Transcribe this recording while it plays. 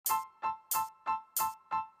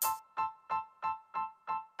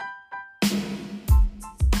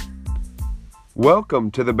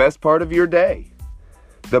Welcome to the best part of your day,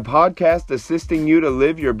 the podcast assisting you to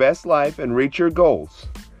live your best life and reach your goals,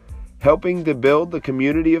 helping to build the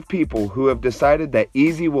community of people who have decided that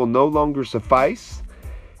easy will no longer suffice,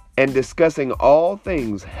 and discussing all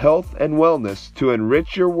things health and wellness to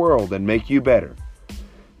enrich your world and make you better.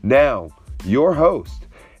 Now, your host,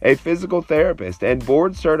 a physical therapist and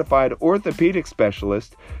board-certified orthopedic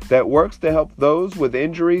specialist that works to help those with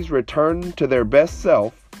injuries return to their best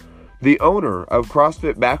self, the owner of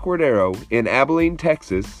CrossFit Backward Arrow in Abilene,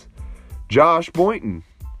 Texas, Josh Boynton.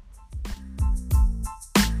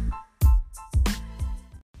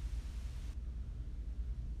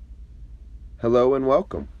 Hello and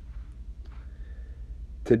welcome.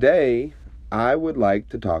 Today, I would like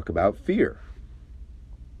to talk about fear.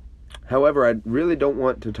 However, I really don't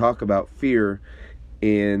want to talk about fear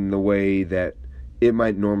in the way that it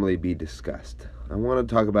might normally be discussed. I want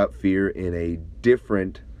to talk about fear in a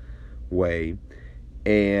different way,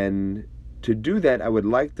 and to do that I would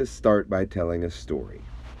like to start by telling a story.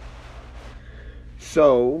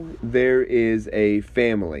 So there is a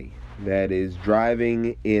family that is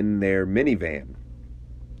driving in their minivan.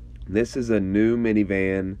 This is a new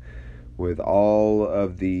minivan with all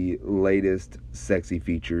of the latest sexy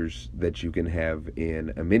features that you can have in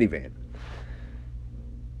a minivan.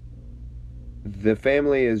 The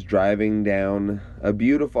family is driving down a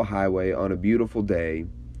beautiful highway on a beautiful day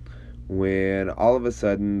when all of a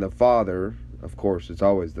sudden the father, of course it's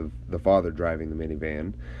always the father driving the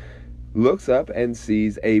minivan, looks up and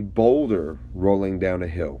sees a boulder rolling down a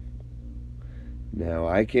hill. Now,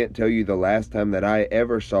 I can't tell you the last time that I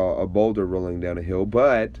ever saw a boulder rolling down a hill,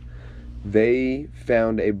 but they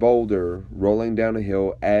found a boulder rolling down a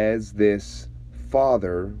hill as this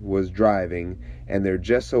father was driving, and there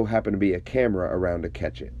just so happened to be a camera around to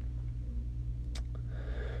catch it.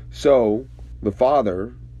 So, the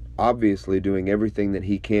father, obviously doing everything that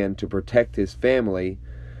he can to protect his family,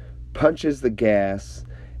 punches the gas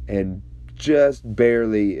and just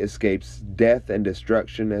barely escapes death and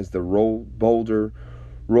destruction as the boulder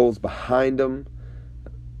rolls behind him,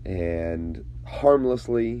 and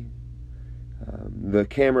harmlessly the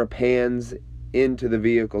camera pans into the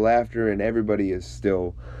vehicle after, and everybody is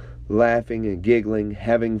still laughing and giggling,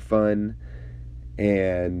 having fun,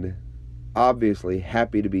 and obviously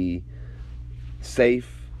happy to be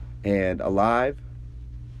safe and alive.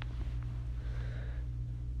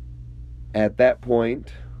 At that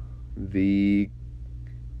point, the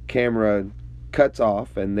camera cuts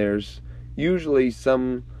off, and there's usually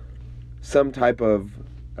some type of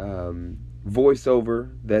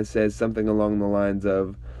voiceover that says something along the lines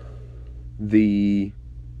of, the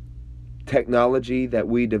technology that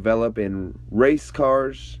we develop in race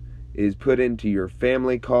cars is put into your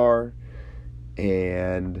family car,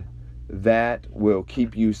 and that will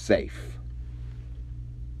keep you safe.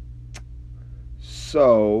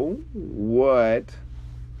 So, what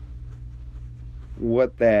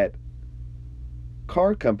that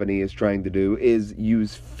car company is trying to do is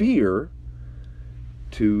use fear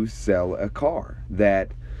to sell a car.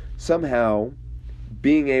 That somehow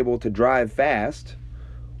being able to drive fast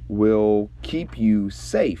will keep you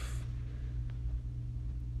safe.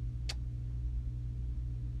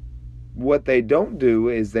 What they don't do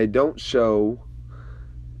is they don't show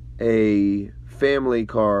a family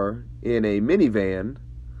car in a minivan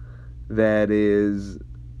that is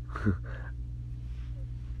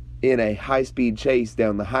in a high-speed chase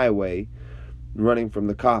down the highway, running from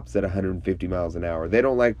the cops at 150 miles an hour. They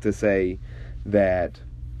don't like to say that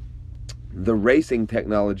the racing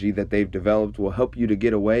technology that they've developed will help you to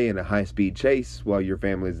get away in a high-speed chase while your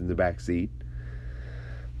family's in the back seat.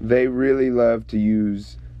 They really love to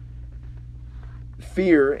use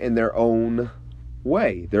fear in their own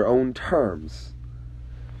way, their own terms.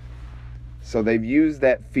 So they've used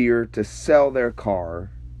that fear to sell their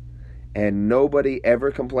car, and nobody ever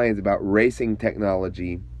complains about racing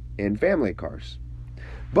technology in family cars.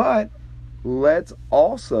 But let's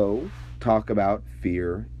also talk about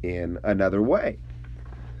fear in another way.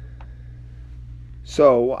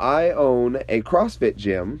 So I own a CrossFit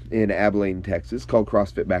gym in Abilene, Texas called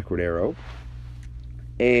CrossFit Backward Arrow,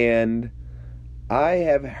 and I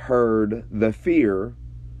have heard the fear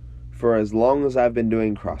for as long as I've been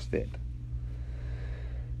doing CrossFit.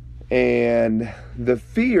 And the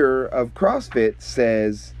fear of CrossFit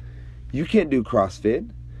says, you can't do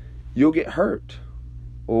CrossFit, you'll get hurt.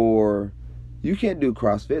 Or, you can't do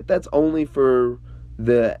CrossFit, that's only for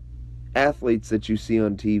the athletes that you see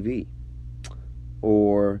on TV.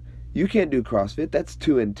 Or, you can't do CrossFit, that's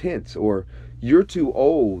too intense. Or, you're too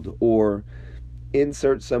old. Or,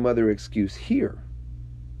 insert some other excuse here.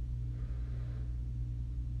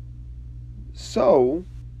 So,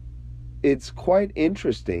 it's quite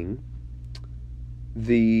interesting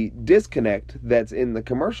the disconnect that's in the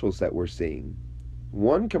commercials that we're seeing.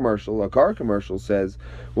 One commercial, a car commercial, says,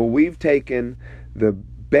 well, we've taken the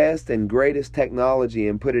best and greatest technology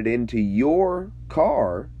and put it into your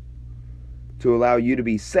car to allow you to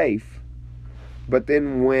be safe. But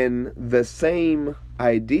then when the same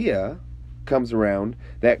idea comes around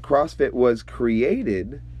that CrossFit was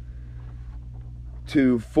created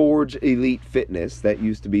to forge elite fitness, that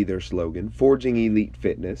used to be their slogan, forging elite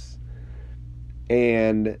fitness,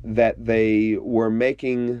 and that they were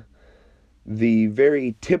making the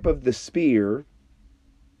very tip of the spear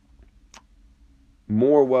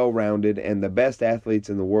more well-rounded and the best athletes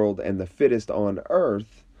in the world and the fittest on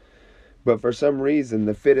earth. But for some reason,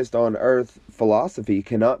 the fittest on earth philosophy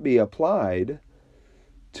cannot be applied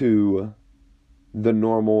to the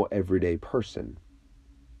normal everyday person.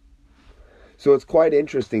 So it's quite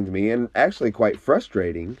interesting to me, and actually quite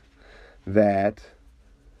frustrating, that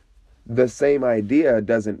the same idea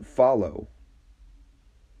doesn't follow.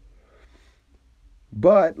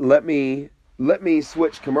 But let me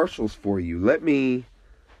switch commercials for you. Let me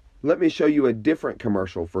show you a different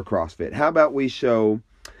commercial for CrossFit. How about we show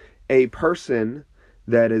a person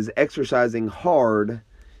that is exercising hard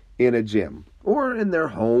in a gym or in their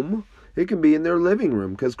home? It can be in their living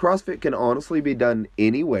room, because CrossFit can honestly be done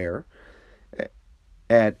anywhere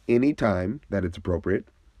at any time that it's appropriate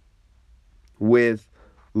with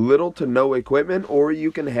little to no equipment, or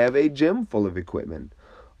you can have a gym full of equipment.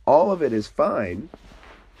 All of it is fine.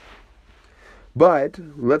 But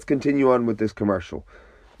let's continue on with this commercial.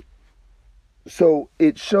 So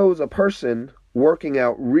it shows a person working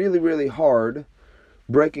out really, really hard,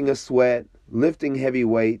 breaking a sweat, lifting heavy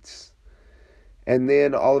weights, and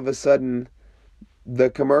then all of a sudden the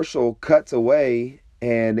commercial cuts away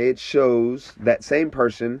and it shows that same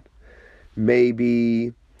person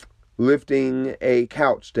maybe lifting a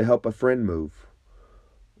couch to help a friend move.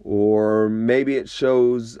 Or maybe it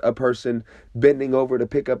shows a person bending over to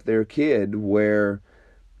pick up their kid, where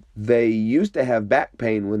they used to have back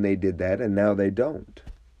pain when they did that and now they don't.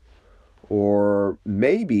 Or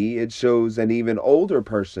maybe it shows an even older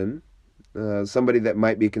person, somebody that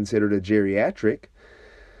might be considered a geriatric,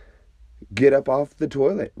 get up off the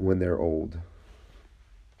toilet when they're old.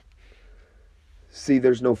 See,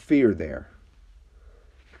 there's no fear there.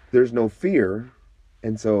 There's no fear,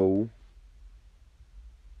 and so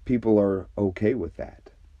people are okay with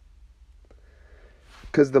that.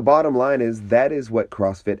 Because the bottom line is, that is what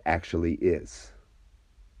CrossFit actually is.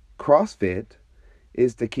 CrossFit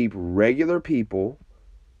is to keep regular people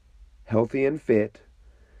healthy and fit,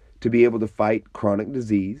 to be able to fight chronic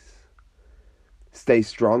disease, stay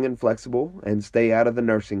strong and flexible, and stay out of the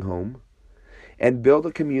nursing home, and build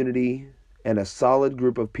a community and a solid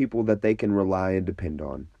group of people that they can rely and depend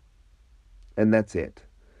on. And that's it.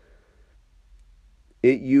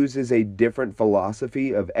 It uses a different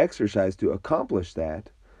philosophy of exercise to accomplish that.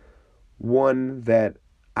 One that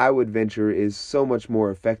I would venture is so much more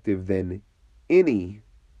effective than any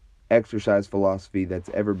exercise philosophy that's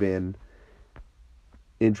ever been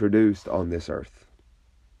introduced on this earth.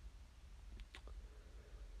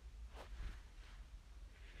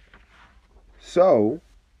 So,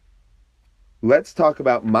 let's talk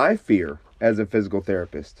about my fear as a physical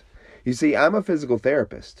therapist. You see, I'm a physical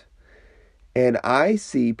therapist, and I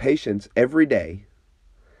see patients every day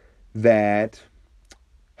that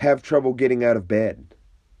have trouble getting out of bed.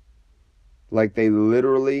 Like, they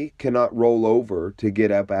literally cannot roll over to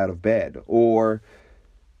get up out of bed. Or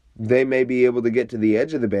they may be able to get to the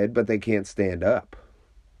edge of the bed, but they can't stand up.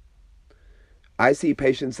 I see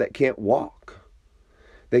patients that can't walk.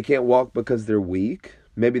 They can't walk because they're weak.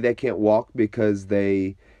 Maybe they can't walk because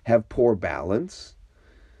they have poor balance.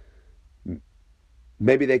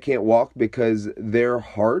 Maybe they can't walk because their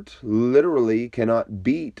heart literally cannot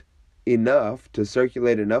beat enough to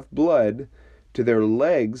circulate enough blood to their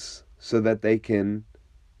legs so that they can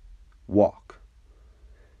walk.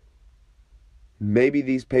 Maybe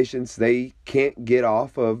these patients, they can't get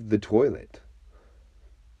off of the toilet.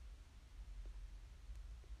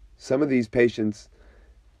 Some of these patients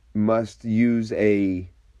must use an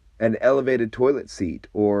elevated toilet seat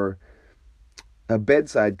or a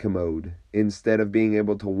bedside commode instead of being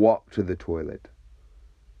able to walk to the toilet.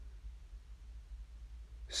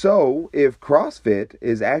 So, if CrossFit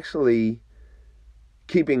is actually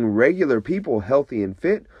keeping regular people healthy and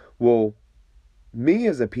fit, well, me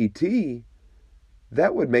as a PT,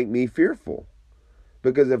 that would make me fearful.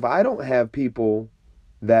 Because if I don't have people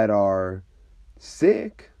that are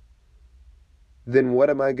sick, then what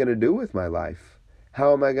am I going to do with my life?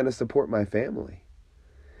 How am I going to support my family?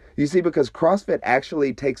 You see, because CrossFit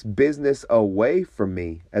actually takes business away from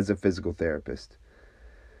me as a physical therapist.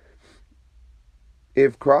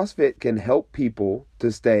 If CrossFit can help people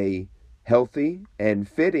to stay healthy and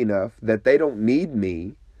fit enough that they don't need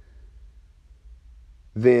me,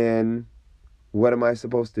 then what am I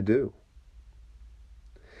supposed to do?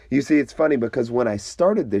 You see, it's funny because when I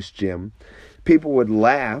started this gym, people would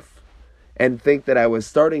laugh and think that I was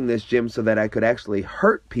starting this gym so that I could actually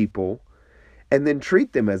hurt people and then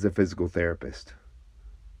treat them as a physical therapist,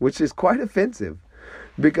 which is quite offensive,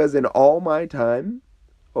 because in all my time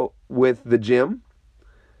with the gym,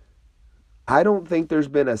 I don't think there's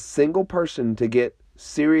been a single person to get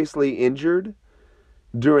seriously injured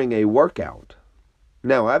during a workout.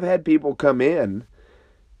 Now, I've had people come in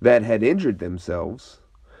that had injured themselves,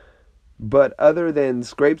 but other than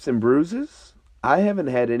scrapes and bruises, I haven't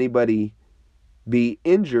had anybody be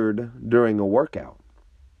injured during a workout.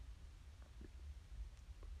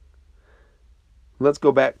 Let's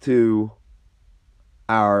go back to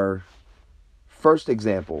our first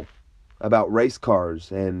example about race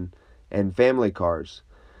cars and family cars.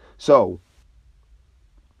 So,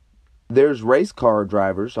 there's race car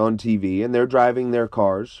drivers on TV, and they're driving their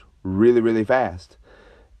cars really, really fast.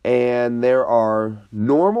 And there are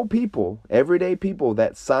normal people, everyday people,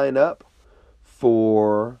 that sign up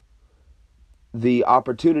for the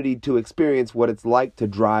opportunity to experience what it's like to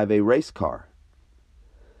drive a race car.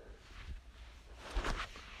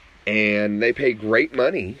 And they pay great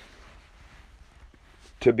money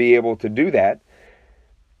to be able to do that.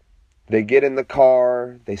 They get in the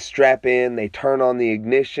car, they strap in, they turn on the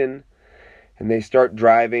ignition, and they start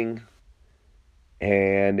driving.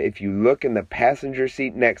 And if you look in the passenger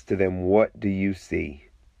seat next to them, what do you see?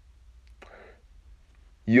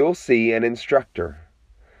 You'll see an instructor.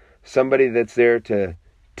 Somebody that's there to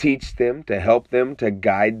teach them, to help them, to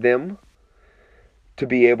guide them, to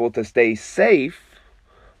be able to stay safe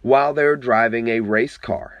while they're driving a race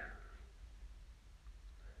car.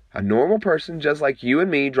 A normal person just like you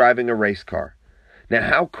and me driving a race car. Now,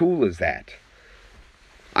 how cool is that?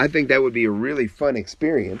 I think that would be a really fun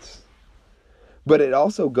experience. But it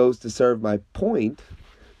also goes to serve my point,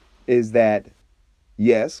 is that,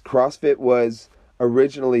 yes, CrossFit was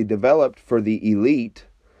originally developed for the elite,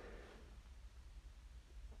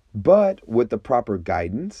 but with the proper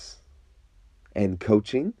guidance and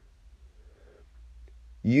coaching,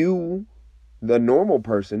 you, the normal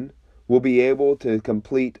person, will be able to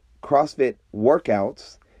complete CrossFit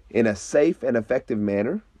workouts in a safe and effective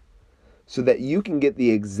manner so that you can get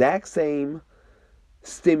the exact same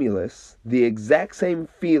stimulus, the exact same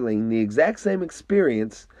feeling, the exact same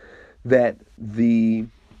experience that the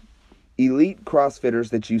elite CrossFitters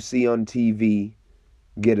that you see on TV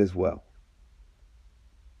get as well.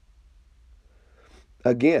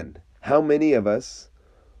 Again, how many of us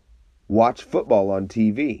watch football on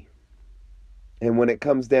TV? And when it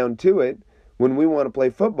comes down to it, when we want to play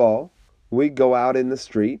football, we go out in the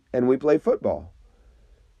street and we play football.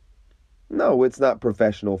 No, it's not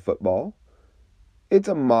professional football. It's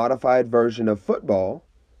a modified version of football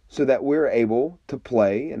so that we're able to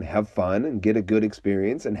play and have fun and get a good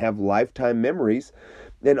experience and have lifetime memories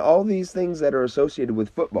and all these things that are associated with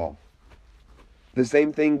football. The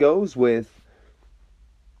same thing goes with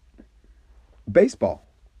baseball.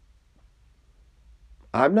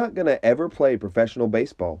 I'm not going to ever play professional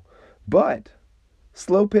baseball, but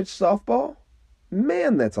slow pitch softball,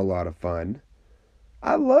 man, that's a lot of fun.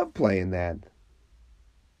 I love playing that.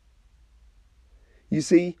 You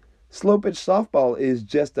see, slow pitch softball is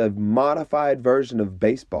just a modified version of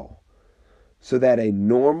baseball, so that a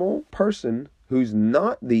normal person who's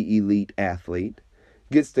not the elite athlete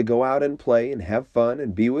gets to go out and play and have fun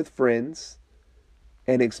and be with friends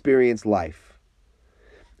and experience life.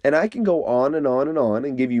 And I can go on and on and on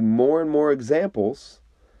and give you more and more examples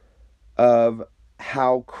of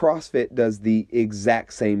how CrossFit does the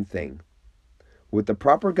exact same thing. With the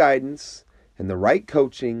proper guidance and the right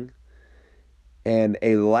coaching and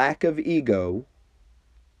a lack of ego,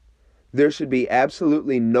 there should be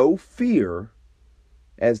absolutely no fear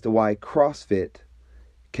as to why CrossFit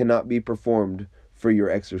cannot be performed for your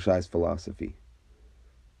exercise philosophy.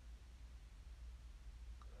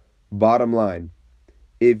 Bottom line,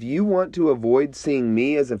 if you want to avoid seeing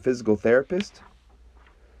me as a physical therapist,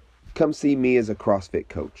 come see me as a CrossFit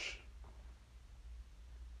coach.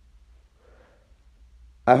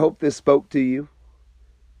 I hope this spoke to you.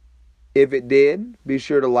 If it did, be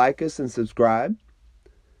sure to like us and subscribe.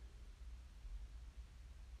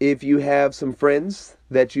 If you have some friends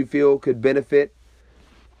that you feel could benefit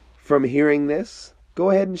from hearing this,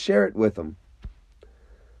 go ahead and share it with them.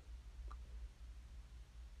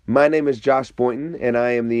 My name is Josh Boynton, and I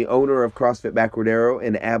am the owner of CrossFit Backward Arrow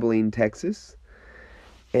in Abilene, Texas.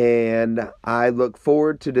 And I look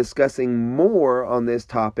forward to discussing more on this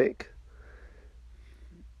topic.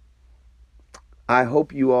 I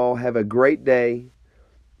hope you all have a great day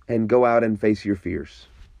and go out and face your fears.